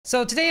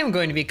So today I'm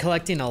going to be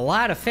collecting a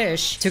lot of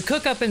fish to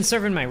cook up and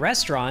serve in my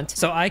restaurant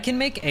so I can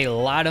make a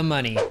lot of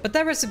money. But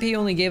that recipe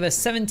only gave us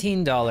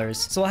 $17,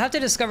 so we'll have to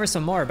discover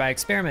some more by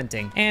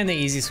experimenting. And the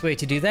easiest way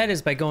to do that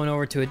is by going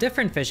over to a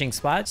different fishing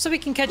spot so we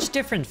can catch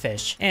different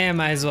fish. And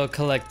might as well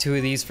collect 2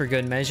 of these for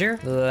good measure,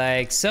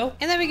 like so.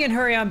 And then we can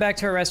hurry on back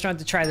to our restaurant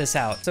to try this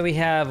out. So we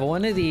have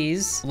one of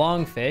these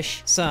long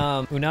fish,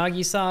 some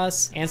unagi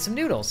sauce, and some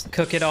noodles.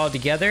 Cook it all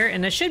together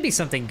and it should be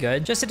something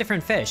good, just a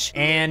different fish.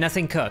 And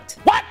nothing cooked.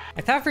 What? I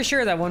thought for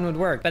sure that one would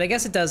work, but I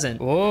guess it doesn't.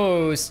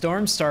 Whoa,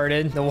 storm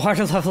started. The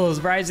water level is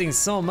rising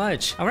so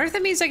much. I wonder if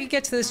that means I could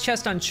get to this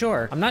chest on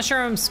shore. I'm not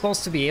sure I'm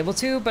supposed to be able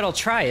to, but I'll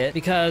try it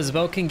because the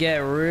boat can get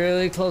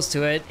really close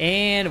to it.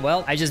 And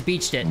well, I just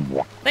beached it.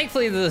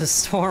 Thankfully, the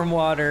storm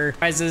water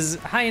rises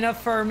high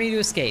enough for me to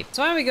escape.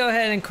 So why don't we go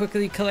ahead and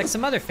quickly collect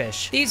some other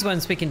fish. These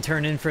ones we can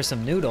turn in for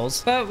some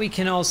noodles, but we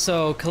can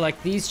also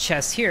collect these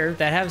chests here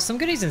that have some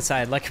goodies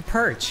inside, like a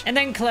perch, and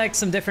then collect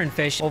some different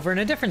fish over in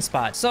a different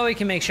spot so we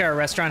can make sure our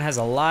restaurant has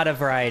a lot of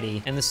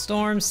variety. And the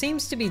storm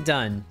seems to be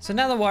done. So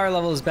now the water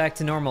level is back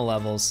to normal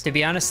levels. To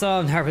be honest though,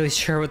 I'm not really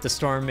sure what the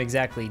storm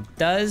exactly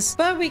does,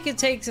 but we could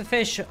take the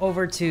fish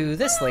over to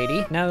this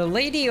lady. Now the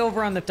lady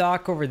over on the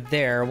dock over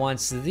there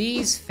wants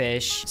these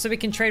fish so we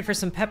can trade for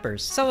some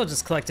peppers. So we'll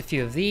just collect a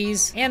few of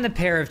these and the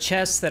pair of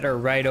chests that are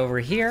right over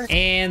here.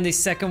 And the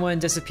second one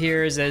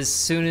disappears as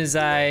soon as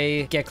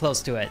I get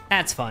close to it.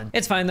 That's fun.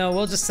 It's fine though,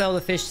 we'll just sell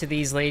the fish to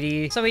these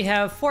ladies. So we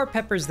have 4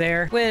 peppers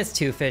there with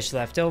 2 fish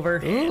left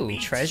over. Ooh,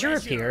 treasure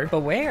appeared, but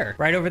where?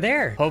 Right over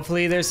there.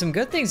 Hopefully there's some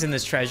good things in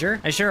this treasure.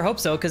 I sure hope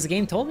so, because the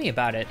game told me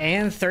about it.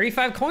 And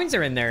 35 coins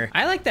are in there.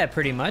 I like that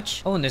pretty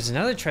much. Oh, and there's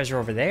another treasure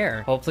over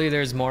there. Hopefully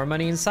there's more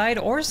money inside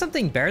or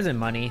something better than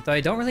money, though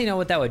I don't really know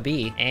what that would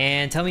be.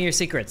 And tell me your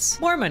secrets.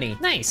 More money.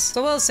 Nice.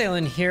 So we'll sail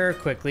in here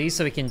quickly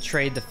so we can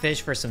trade the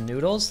fish for some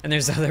noodles. And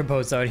there's other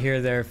boats out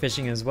here that are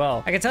fishing as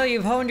well. I can tell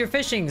you've honed your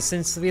fishing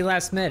since we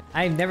last met.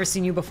 I've never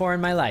seen you before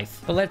in my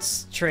life. But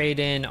let's trade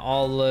in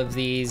all of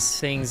these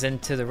things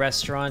into the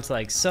restaurant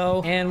like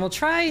so. And we'll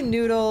try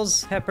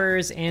noodles,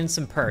 peppers, and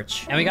some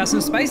perch. And we got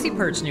some spicy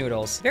perch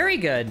noodles. Very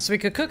good. So we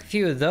could cook a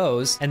few of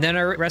those, and then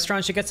our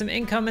restaurant should get some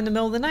income in the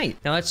middle of the night.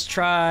 Now let's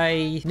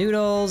try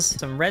noodles,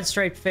 some red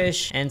striped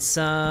fish, and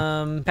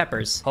some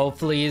peppers.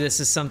 Hopefully this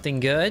is something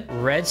good.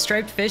 Red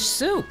striped fish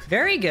soup.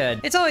 Very good.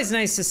 It's always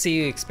nice to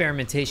see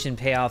experimentation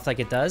pay off like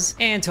it does,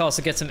 and to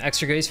also get some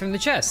extra goodies from the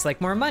chest,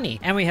 like more money.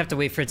 And we have to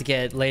wait for it to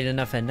get late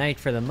enough at night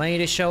for the money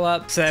to show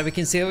up so that we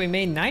can see that we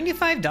made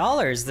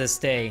 $95 this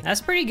day.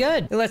 That's pretty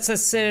good. It lets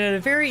us sit at a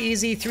very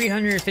easy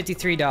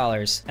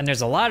 $353. And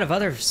there's a lot of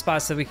other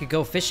spots that we could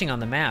go fishing on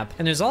the map.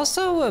 And there's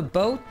also a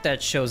boat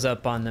that shows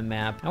up on the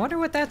map. I wonder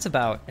what that's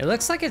about. It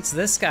looks like it's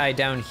this guy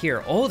down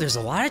here. Oh, there's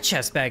a lot of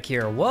chests back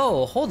here.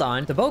 Whoa, hold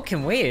on. The boat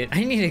can wait.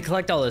 I need to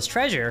collect all this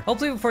treasure.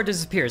 Hopefully before it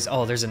disappears.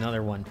 Oh, there's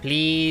another one.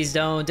 Please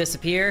don't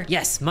disappear.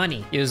 Yes,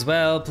 money. You as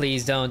well.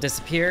 Please don't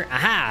disappear.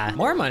 Aha,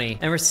 more money.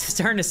 And we're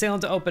starting to sail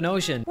into open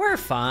ocean. We're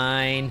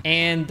fine.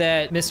 And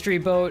that mystery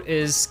boat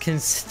is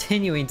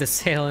continuing to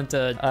sail into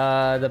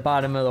the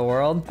bottom of the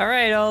world. All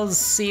right, I'll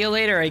see you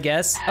later, I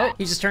guess. Oh,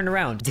 he just turned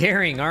around.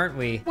 Daring, aren't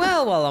we?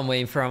 Well, while I'm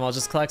waiting for him, I'll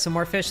just collect some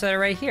more fish that are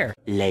right here.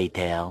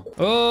 Later.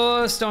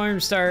 Oh, storm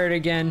started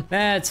again.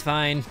 That's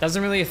fine.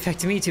 Doesn't really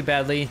affect me too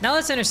badly. Now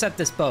let's intercept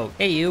this boat.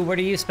 Hey, you, what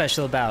are you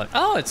special about?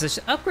 Oh, it's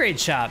an upgrade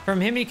shop.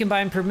 From him, you can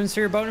buy improvements for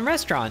your boat and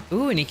restaurant.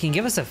 Ooh, and he can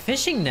give us a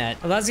fishing net.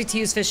 Allows you to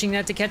use fishing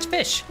net to catch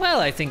fish. Well,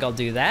 I think I'll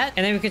do that.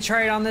 And then we can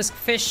try it on this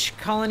fish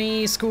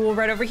colony school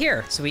right over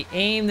here. So we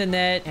aim the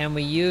net and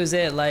we use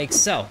it like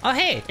so. Oh,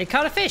 hey, it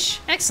caught a fish.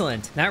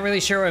 Excellent. Not really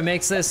sure what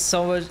makes this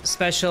so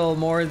special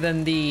more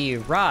than the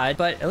rod,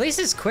 but at least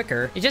it's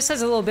quicker. It just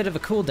has a little bit of a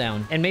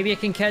cooldown, and maybe it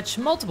can catch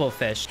multiple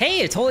fish.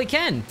 Hey, it totally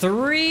can.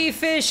 3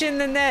 fish in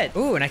the net.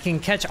 Ooh, and I can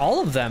catch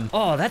all of them.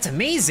 Oh, that's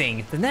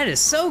amazing. The net is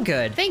so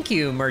good. Thank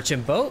you,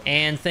 merchant boat,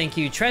 and thank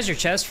you, treasure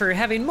chest, for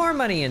having more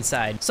money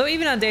inside. So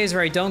even on days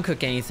where I don't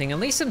cook anything, at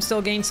least I'm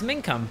still getting some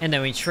income. And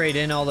then we trade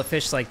in all the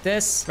fish like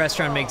this.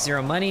 Restaurant makes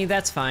 0 money.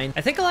 That's fine.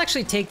 I think I'll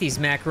actually take these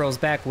mackerels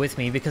back with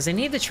me because I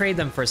need to trade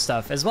them for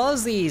stuff, as well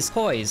as these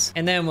kois.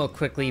 And then we'll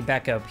quickly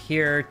back up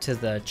here to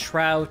the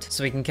trout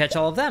so we can catch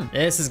all of them.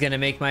 This is gonna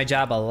make my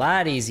job a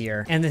lot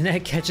easier. And the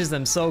net catches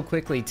them so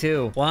quickly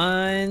too.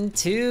 1,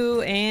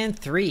 2, and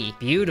 3.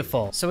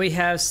 Beautiful. So we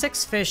have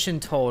 6 fish in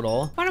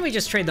total. Why don't we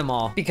just trade them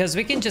all? Because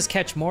we can just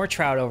catch more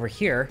trout over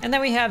here, and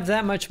then we have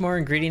that much more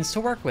ingredients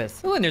to work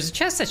with. Oh, and there's a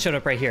chest that showed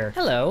up right here.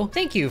 Hello.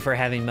 Thank you for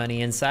having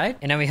money inside.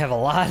 And now we have a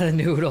lot of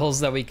noodles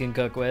that we can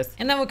cook with.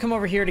 And then we'll come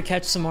over here to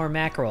catch some more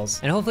mackerels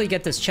and hopefully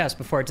get this chest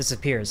before it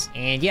disappears.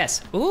 And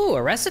yes, ooh,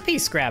 a recipe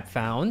scrap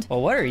found.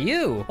 Well, what are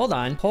you? Hold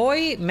on.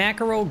 Koi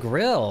mackerel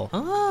grill.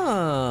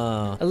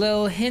 Oh, a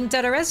little hint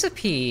at a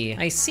recipe.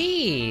 I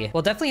see.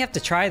 We'll definitely have to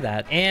try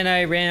that. And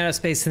I ran out of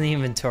space in the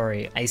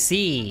inventory. I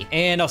see.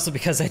 And also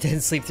because I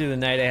didn't sleep through the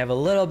night, I have a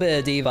little bit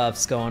of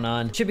debuffs going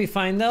on. Should be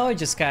fine though. I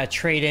just gotta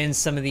trade in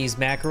some of these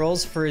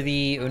mackerels for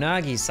the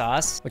unagi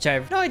sauce, which I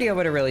have no idea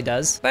what it really really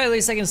does. But at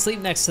least I can sleep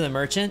next to the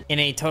merchant in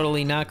a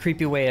totally not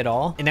creepy way at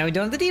all. And now we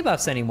don't have the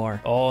debuffs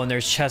anymore. Oh, and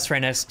there's chests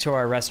right next to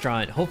our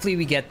restaurant. Hopefully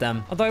we get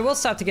them. Although I will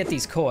stop to get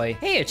these koi.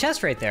 Hey, a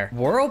chest right there.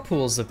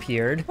 Whirlpools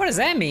appeared. What does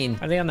that mean?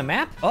 Are they on the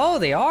map? Oh,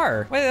 they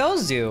are. What do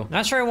those do?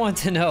 Not sure I want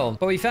to know.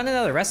 But we found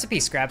another recipe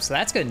scrap, so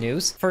that's good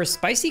news. For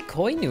spicy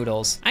koi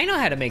noodles. I know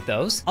how to make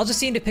those. I'll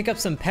just need to pick up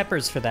some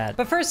peppers for that.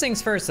 But first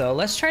things first though,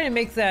 let's try to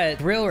make that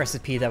grill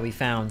recipe that we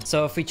found.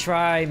 So if we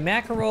try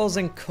mackerels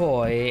and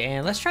koi,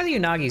 and let's try the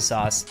unagi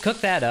sauce. Cook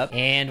that up,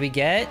 and we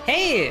get,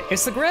 hey,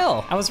 it's the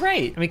grill. I was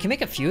right. And we can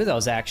make a few of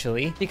those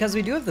actually, because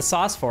we do have the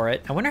sauce for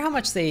it. I wonder how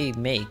much they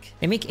make.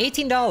 They make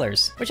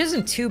 $18, which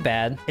isn't too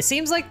bad. It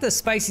seems like the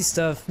spicy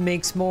stuff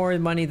makes more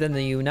money than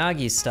the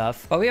unagi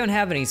stuff, but we don't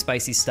have any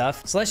spicy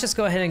stuff. So let's just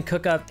go ahead and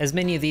cook up as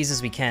many of these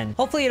as we can.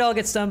 Hopefully it all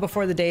gets done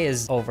before the day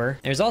is over.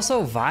 There's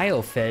also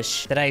vio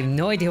fish that I have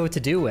no idea what to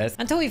do with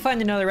until we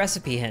find another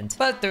recipe hint.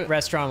 But the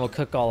restaurant will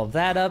cook all of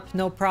that up,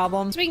 no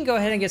problem. So we can go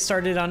ahead and get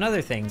started on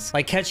other things,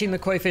 like catching the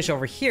koi fish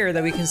over here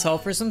that we can sell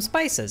for some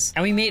spices.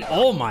 And we made,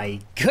 oh my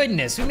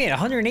goodness, we made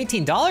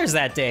 $118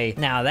 that day.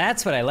 Now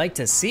that's what I like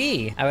to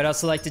see. I would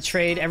also like to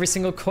trade every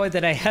single koi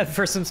that I have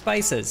for some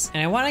spices.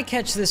 And I want to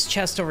catch this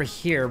chest over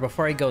here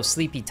before I go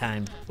sleepy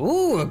time.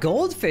 Ooh, a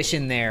goldfish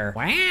in there.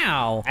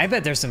 Wow. I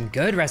bet there's some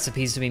good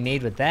recipes to be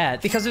made with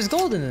that because there's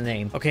gold in the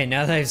name. Okay,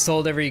 now that I've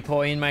sold every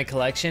koi in my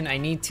collection, I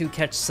need to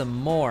catch some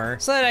more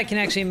so that I can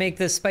actually make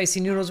this spicy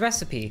noodles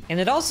recipe. And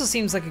it also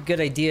seems like a good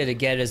idea to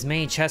get as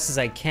many chests as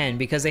I can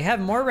because they have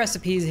more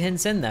recipes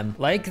hints in them,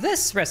 like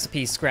this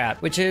recipe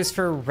scrap, which is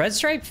for red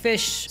striped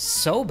fish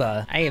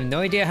soba. I have no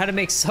idea how to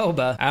make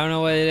soba. I don't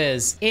know what it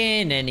is.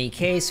 In any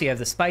case, we have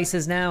the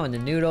spices now and the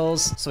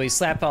noodles. So we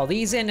slap all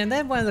these in and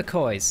then one of the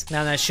kois.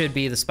 Now that should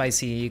be the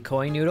spicy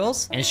koi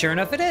noodles. And sure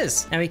enough, it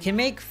is. Now we can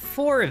make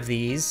 4 of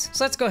these.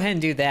 So let's go ahead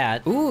and do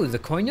that. Ooh, the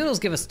koi noodles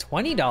give us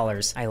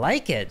 $20. I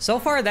like it. So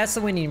far, that's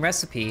the winning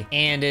recipe.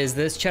 And is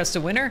this chest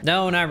a winner?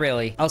 No, not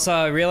really. Also,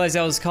 I realized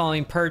I was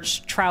calling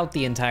perch trout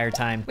the entire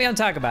time. We don't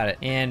talk about it.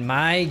 And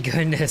my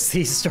goodness,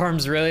 these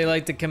storms really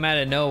like to come out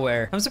of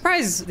nowhere. I'm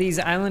surprised these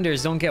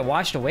islanders don't get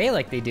washed away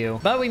like they do.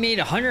 But we made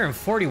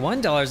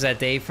 $141 that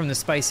day from the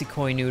spicy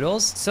koi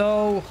noodles.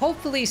 So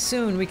hopefully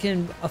soon we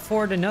can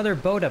afford another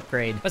boat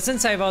upgrade. But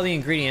since I have all the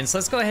ingredients,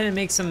 let's go ahead and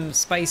make some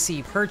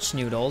spicy perch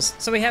noodles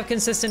so we have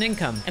consistent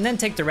income. And then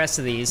take the rest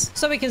of these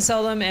so we can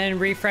sell them and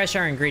refresh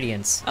our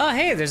ingredients. Oh,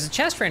 hey, there's a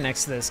chest right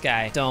next to this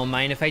guy. Don't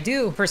mind if I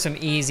do, for some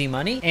easy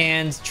money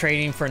and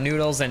trading for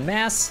noodles and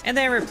mass, and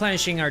then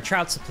replenishing our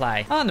trout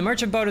supply. Oh, and the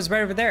merchant boat is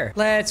right over there.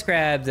 Let's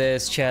grab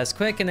this chest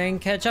quick and then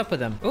catch up with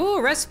them.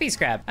 Ooh, recipe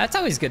scrap. That's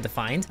always good to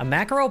find. A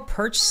mackerel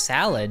perch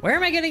salad. Where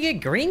am I gonna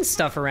get green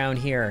stuff around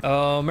here?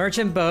 Oh,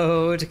 merchant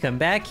boat, come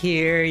back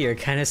here. You're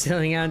kind of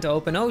sailing out into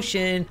open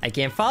ocean. I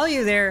can't follow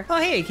you there. Oh,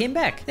 hey, it came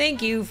back.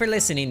 Thank you for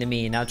listening to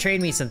me. Now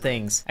trade me some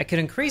things. I could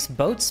increase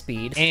boat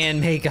speed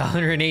and make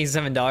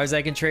 $187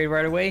 I can trade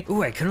right away.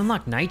 Ooh, I could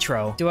unlock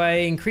nitro. Do I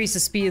increase the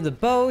speed of the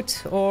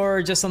boat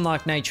or just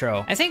unlock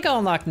nitro? I think I'll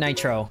unlock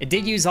nitro. It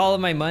did use all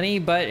of my money,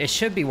 but it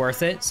should be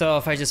worth it. So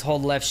if I just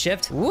hold left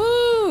shift,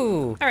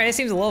 woo! All right, it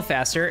seems a little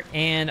faster.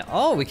 And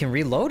oh, we can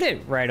reload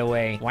it right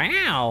away.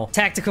 Wow.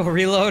 Tactical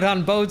reload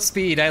on boat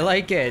speed. I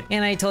like it.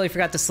 And I totally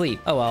forgot to sleep.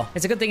 Oh well,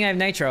 it's a good thing I have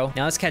nitro.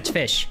 Now let's catch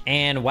fish.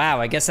 And wow,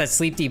 I guess that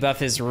sleep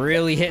debuff is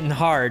really hitting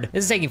hard.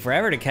 This is taking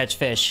forever to catch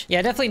fish. Yeah,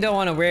 I definitely don't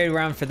want to wait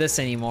around for this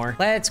anymore.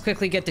 Let's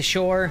quickly get to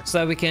shore so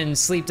that we can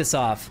sleep this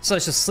off. So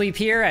let's just sleep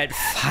here at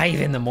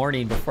 5 in the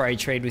morning before I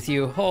trade with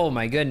you. Oh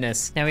my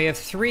goodness. Now we have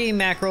 3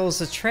 mackerels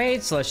to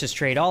trade, so let's just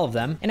trade all of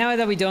them. And now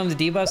that we don't have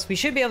the debuffs, we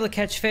should be able to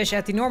catch fish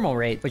at the normal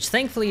rate, which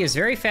thankfully is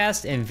very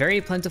fast and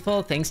very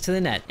plentiful thanks to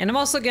the net. And I'm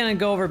also gonna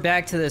go over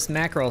back to this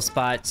mackerel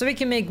spot so we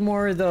can make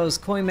more of those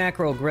koi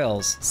mackerel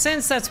grills,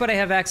 since that's what I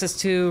have access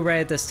to right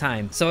at this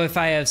time. So if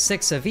I have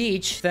 6 of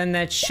each, then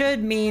that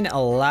should mean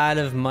a lot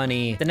of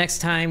money the next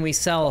time we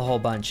sell a whole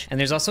bunch. And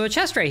there's also a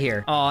chest right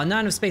here. Oh,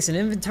 not enough space in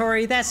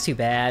inventory. That's too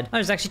bad. Oh,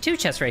 there's actually 2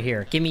 chests right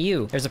here. Give me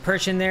you. There's a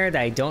perch in there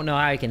that I don't know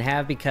how I can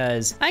have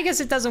because I guess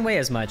it doesn't weigh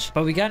as much.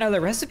 But we got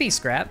another recipe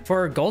scrap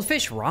for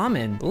goldfish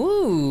ramen.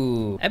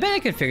 Ooh, I bet I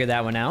could figure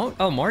that one out.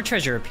 Oh, more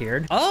treasure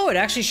appeared. Oh, it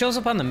actually shows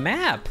up on the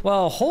map.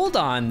 Well, hold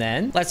on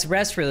then. Let's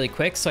rest really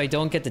quick so I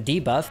don't get the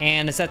debuff.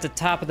 And it's at the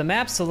top of the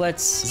map, so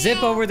let's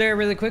zip over there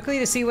really quickly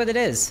to see what it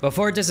is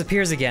before it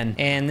disappears again.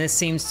 And this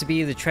seems to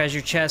be the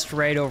treasure chest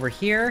right over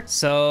here.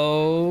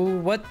 So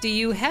what do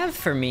you have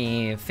for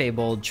me,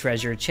 fabled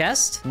treasure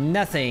chest?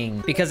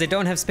 Nothing, because I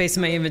don't have space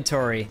in my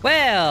inventory.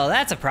 Well,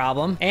 that's a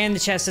problem. And the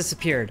chest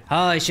disappeared. Oh,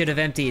 I should have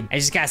emptied. I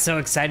just got so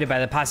excited by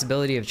the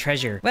possibility of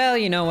treasure. Well,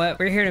 you know what?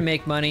 We're here to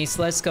make money,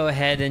 so let's go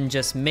ahead and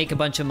just make a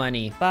bunch of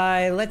money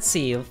by, let's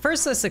see,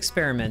 first let's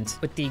experiment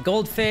with the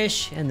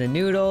goldfish and the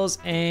noodles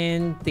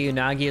and the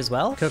unagi as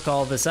well. Cook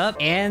all this up,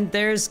 and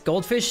there's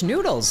goldfish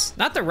noodles.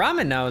 Not the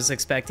ramen I was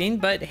expecting,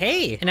 but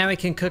hey. And now we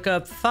can cook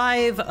up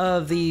 5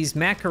 of these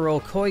mackerel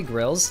koi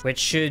grills, which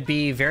should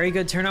be very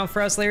good turnout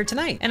for us later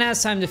tonight. And now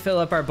it's time to fill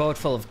up our boat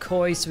full of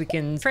koi so we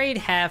can trade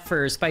half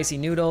for spicy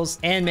noodles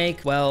and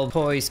make, well,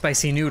 koi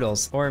spicy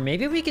noodles. Or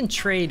maybe we can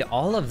trade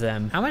all of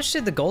them. How much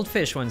did the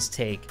goldfish ones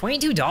take?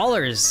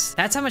 $22.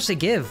 That's how much they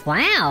give.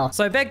 Wow.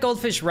 So I bet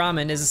goldfish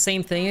ramen is the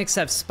same thing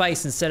except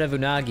spice instead of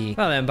unagi.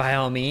 Well then, by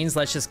all means,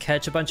 let's just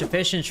catch a bunch of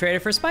fish and trade it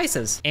for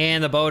spices.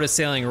 And the boat is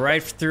sailing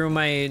right through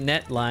my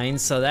net line,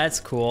 so that's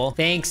cool.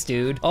 Thanks,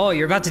 dude. Oh,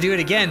 you're about to do it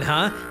again,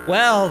 huh?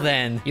 Well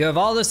then, you have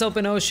all this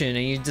open ocean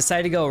and you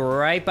decide to go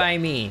right by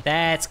me.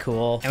 That's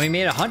cool. And we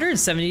made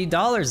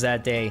 $170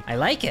 that day. I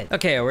like it.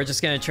 Okay, we're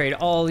just gonna trade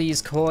all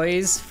these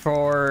kois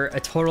for a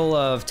total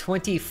of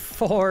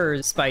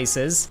 24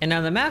 spices. And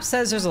now the map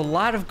says there's a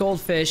lot of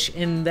goldfish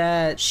in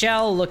that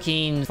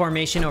shell-looking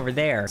formation over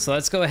there. So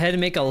let's go ahead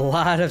and make a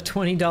lot of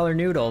 $20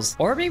 noodles.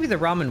 Or maybe the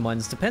ramen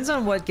ones, depends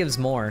on what gives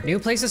more. New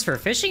places for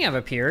fishing have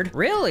appeared.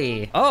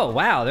 Really? Oh,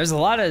 wow, there's a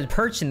lot of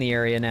perch in the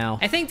area now.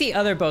 I think the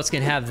other boats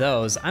can have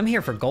those. I'm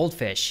here for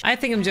goldfish. I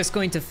think I'm just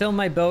going to fill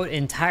my boat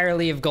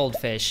entirely of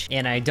goldfish.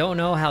 And I don't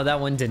know how that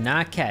one did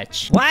not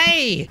catch.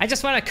 Why? I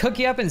just want to cook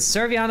you up and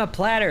serve you on a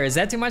platter. Is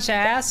that too much to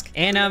ask?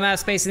 And I'm out of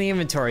space in the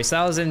inventory, so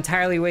that was an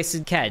entirely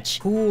wasted catch.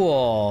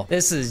 Cool.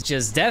 This is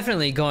just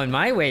definitely going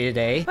my way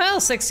today. Well,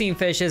 16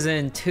 fish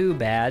isn't too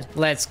bad.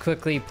 Let's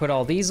quickly put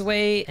all these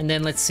away, and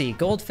then let's see,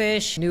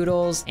 goldfish,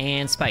 noodles,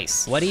 and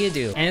spice. What do you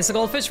do? And it's a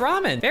goldfish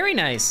ramen. Very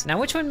nice. Now,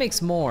 which one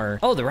makes more?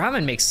 Oh, the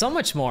ramen makes so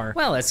much more.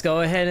 Well, let's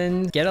go ahead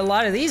and get a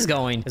lot of these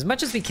going, as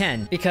much as we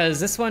can, because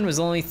this one was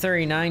only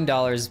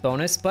 $39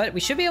 bonus, but we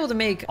should be able to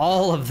make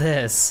all of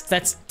this.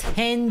 That's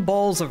 10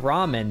 bowls of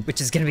ramen,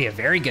 which is gonna be a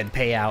very good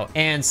payout.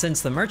 And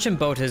since the merchant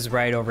boat is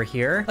right over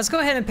here, let's go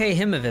ahead and pay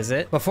him a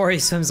visit before he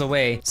swims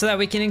away so that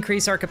we can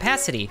increase our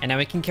capacity. And now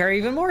we can carry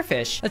even more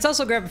fish. Let's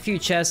also grab a few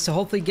chests to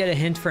hopefully get a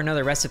hint for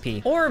another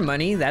recipe. Or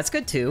money, that's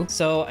good too.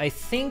 So I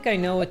think I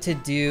know what to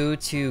do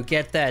to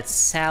get that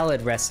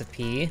salad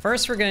recipe.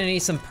 First, we're gonna need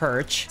some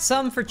perch,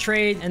 some for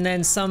trade, and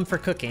then some for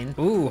cooking.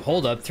 Ooh,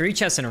 hold up, 3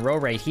 chests in a row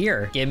right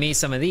here. Give me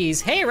some of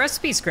these. Hey,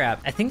 recipe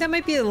scrap. I think that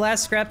might be the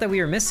last scrap that we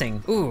were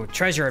missing. Ooh,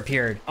 treasure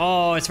appeared.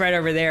 Oh, it's right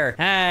over there.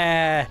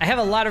 I have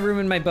a lot of room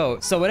in my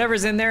boat, so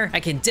whatever's in there, I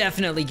can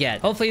definitely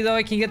get. Hopefully though,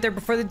 I can get there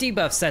before the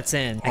debuff sets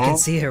in. I can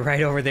see it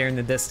right over there in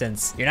the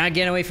distance. You're not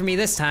getting away from me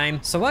this time.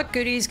 So what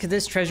goodies could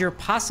this treasure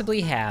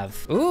possibly have?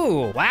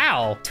 Ooh,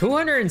 wow,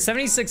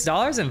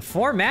 $276 and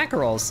 4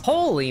 mackerels.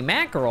 Holy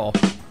mackerel.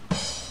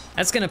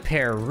 That's gonna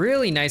pair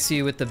really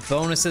nicely with the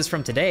bonuses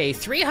from today.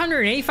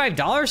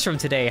 $385 from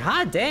today,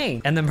 hot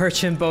dang. And the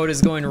merchant boat is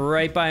going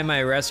right by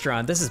my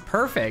restaurant. This is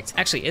perfect.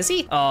 Actually, is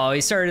he? Oh,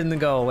 he's starting to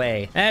go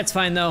away. That's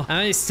fine though.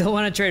 I still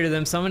wanna trade with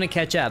him, so I'm gonna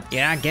catch up.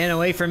 You're not getting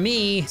away from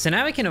me. So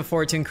now we can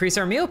afford to increase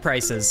our meal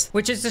prices,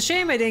 which is a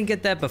shame I didn't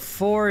get that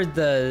before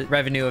the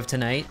revenue of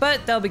tonight,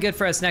 but that'll be good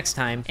for us next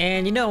time.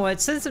 And you know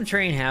what, since I'm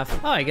trading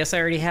half, oh, I guess I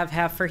already have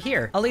half for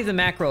here. I'll leave the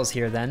mackerels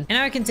here then. And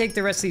now I can take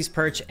the rest of these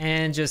perch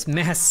and just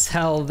mass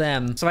sell them.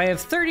 So I have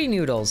 30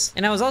 noodles.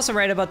 And I was also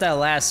right about that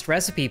last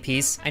recipe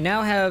piece. I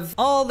now have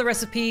all the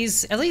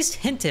recipes at least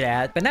hinted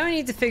at, but now I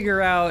need to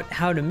figure out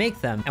how to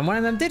make them. And one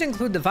of them did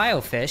include the vile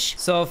fish.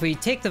 So if we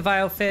take the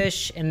vile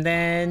fish and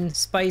then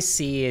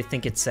spicy, I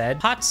think it said,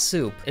 hot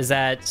soup. Is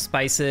that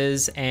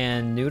spices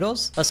and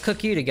noodles? Let's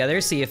cook you together,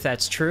 see if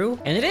that's true.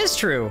 And it is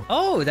true.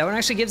 Oh, that one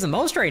actually gives the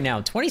most right now,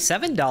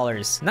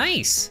 $27.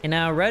 Nice. And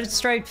now red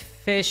striped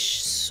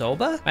fish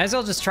soba? Might as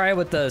well just try it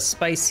with the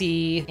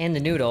spicy and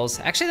the noodles.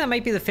 Actually, that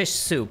might be the fish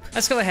soup.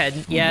 Let's go ahead.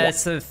 Yeah,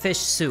 it's the fish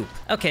soup.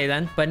 Okay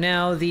then, but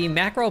now the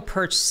mackerel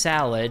perch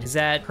salad, is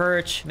that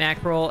perch,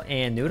 mackerel,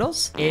 and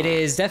noodles? It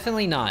is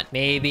definitely not.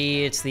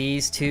 Maybe it's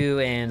these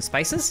two and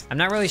spices? I'm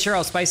not really sure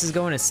how spices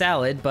go in a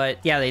salad, but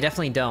yeah, they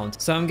definitely don't.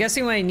 So I'm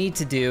guessing what I need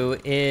to do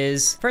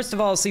is, first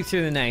of all, sleep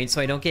through the night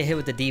so I don't get hit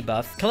with the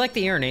debuff, collect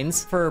the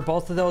earnings for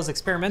both of those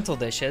experimental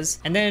dishes,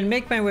 and then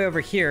make my way over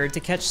here to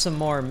catch some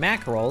more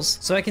mackerels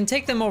so I can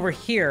take them over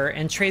here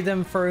and trade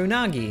them for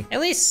unagi.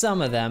 At least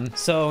some of them.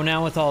 So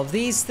now with all of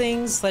these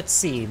things, let's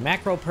see.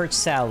 Mackerel perch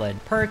salad.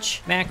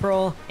 Perch,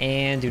 mackerel,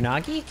 and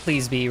unagi?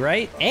 Please be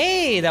right.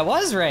 Hey, that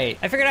was right.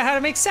 I figured out how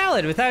to make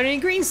salad without any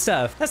green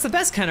stuff. That's the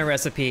best kind of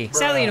recipe.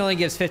 Sadly, it only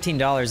gives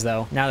 $15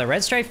 though. Now the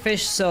red stripe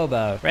fish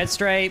soba. Red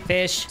stripe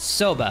fish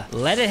soba.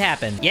 Let it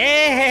happen.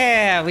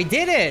 Yeah, we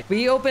did it.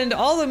 We opened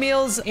all the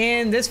meals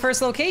in this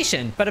first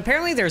location, but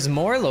apparently there's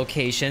more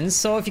locations.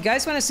 So if you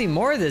guys want to see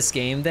more of this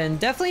game, then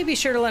definitely be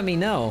sure to let me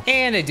know.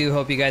 And I do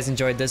hope you guys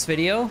enjoyed this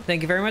video.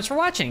 Thank you very much for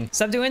watching.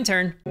 Sub to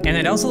Intern. And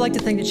I'd also like to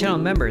thank the channel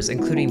members,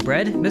 including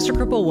Bread, Mr.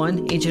 Cripple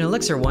 1, Ancient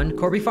Elixir 1,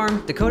 Corby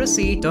Farm, Dakota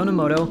C,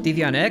 Donamoto,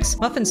 Devion X,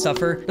 Muffin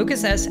Stuffer,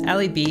 Lucas S,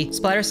 Ali B,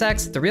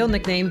 Splattersax, The Real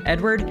Nickname,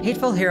 Edward,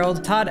 Hateful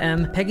Herald, Todd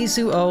M, Peggy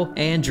Sue O,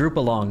 and Droop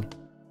Along.